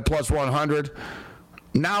like it at plus 100.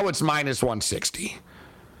 Now it's minus 160.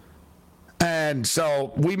 And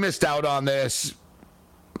so we missed out on this.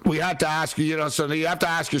 We had to ask you, so you have to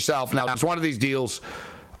ask yourself now, it's one of these deals.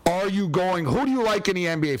 Who do you like in the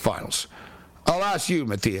NBA Finals? I'll ask you,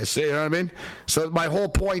 Matthias. You know what I mean? So my whole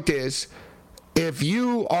point is, if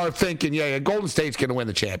you are thinking, Golden State's going to win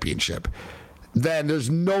the championship, then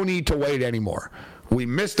there's no need to wait anymore. We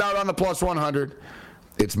missed out on the plus 100.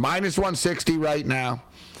 It's minus 160 right now.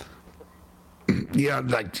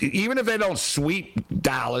 Even if they don't sweep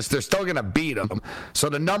Dallas, they're still going to beat them. So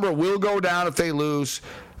the number will go down if they lose.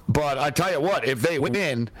 But I tell you what, if they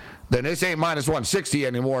win, then this ain't minus 160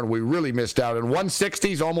 anymore, and we really missed out. And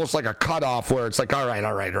 160 is almost like a cutoff where it's like, all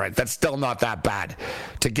right. That's still not that bad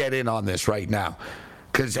to get in on this right now.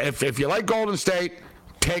 Because if you like Golden State,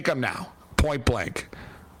 take them now, point blank.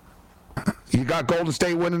 You got Golden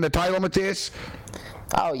State winning the title, Matthias?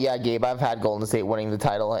 Oh, yeah, Gabe, I've had Golden State winning the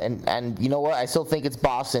title. And you know what? I still think it's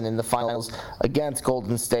Boston in the finals against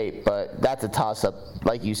Golden State, but that's a toss-up,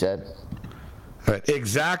 like you said. Right.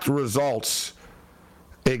 Exact results.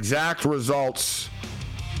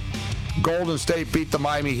 Golden State beat the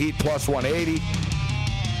Miami Heat plus 180.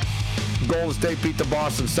 Golden State beat the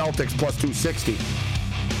Boston Celtics plus 260.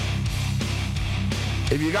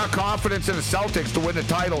 If you got confidence in the Celtics to win the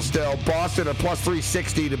title still, Boston at plus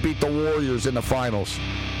 360 to beat the Warriors in the finals.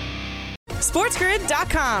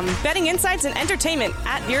 SportsGrid.com. Betting insights and entertainment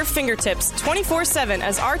at your fingertips 24/7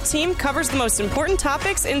 as our team covers the most important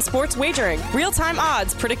topics in sports wagering. Real-time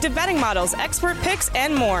odds, predictive betting models, expert picks,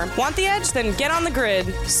 and more. Want the edge? Then get on the grid.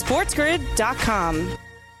 SportsGrid.com.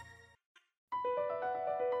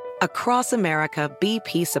 Across America,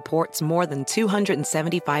 BP supports more than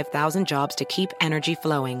 275,000 jobs to keep energy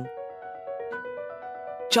flowing.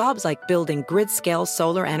 Jobs like building grid-scale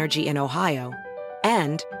solar energy in Ohio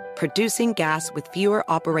and producing gas with fewer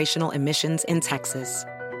operational emissions in Texas.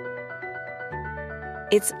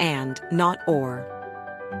 It's and, not or.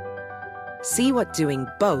 See what doing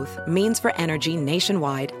both means for energy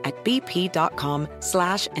nationwide at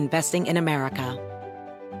bp.com/investing in America.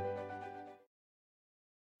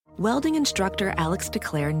 Welding instructor Alex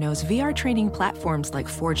DeClaire knows VR training platforms like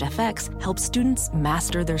Forge FX help students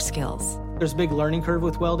master their skills. There's a big learning curve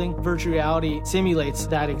with welding. Virtual reality simulates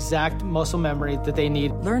that exact muscle memory that they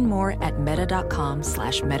need. Learn more at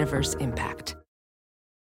meta.com/metaverseimpact.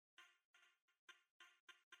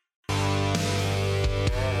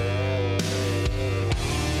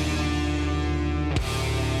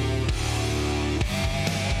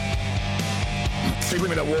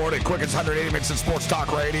 Minute warning, quickest 180 minutes in sports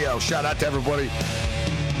talk radio. Shout out to everybody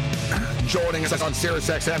joining us on Sirius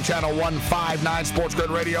XM channel 159 Sports Grid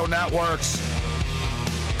Radio Networks.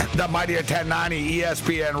 The mighty 1090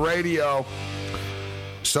 ESPN Radio.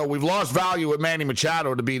 So we've lost value with Manny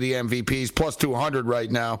Machado to be the MVPs, plus 200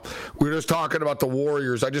 right now. We were just talking about the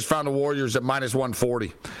Warriors. I just found the Warriors at minus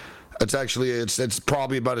 140. It's actually, it's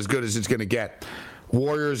probably about as good as it's going to get.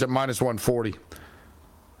 Warriors at minus 140.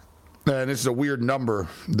 And this is a weird number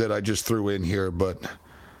that I just threw in here, but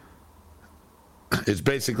it's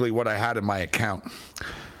basically what I had in my account.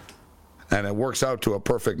 And it works out to a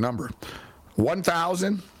perfect number.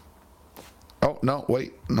 1,000. Oh, no,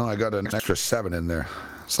 wait. No, I got an extra 7 in there.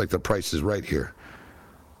 It's like the price is right here.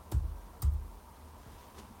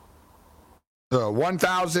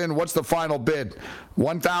 1,000. What's the final bid?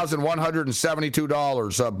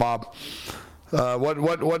 $1,172, Bob.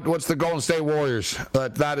 What's the Golden State Warriors?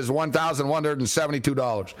 That is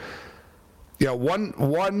 $1,172. Yeah,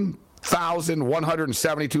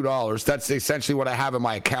 $1,172. That's essentially what I have in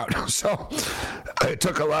my account. So it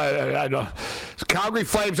took a lot. I know Calgary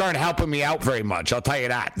Flames aren't helping me out very much. I'll tell you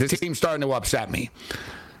that. This team's starting to upset me.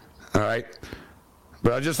 All right.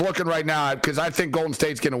 But I'm just looking right now because I think Golden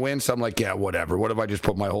State's going to win. So I'm like, yeah, whatever. What if I just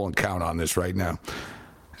put my whole account on this right now?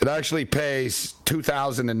 It actually pays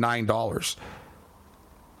 $2,009.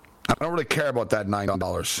 I don't really care about that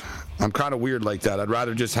 $9. I'm kind of weird like that. I'd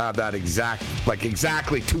rather just have that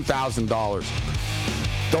exactly $2,000.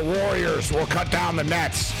 The Warriors will cut down the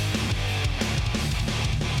Nets.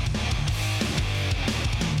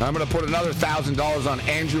 I'm going to put another $1,000 on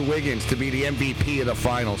Andrew Wiggins to be the MVP of the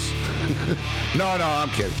finals. No, I'm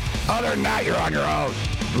kidding. Other than that, you're on your own.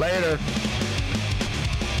 Later.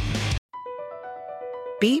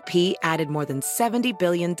 BP added more than $70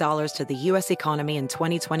 billion to the U.S. economy in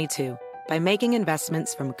 2022 by making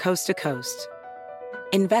investments from coast to coast.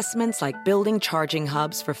 Investments like building charging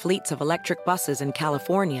hubs for fleets of electric buses in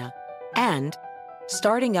California and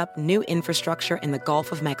starting up new infrastructure in the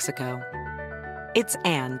Gulf of Mexico. It's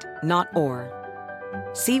and, not or.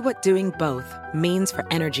 See what doing both means for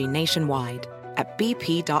energy nationwide at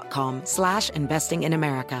bp.com/investing in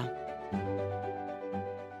America.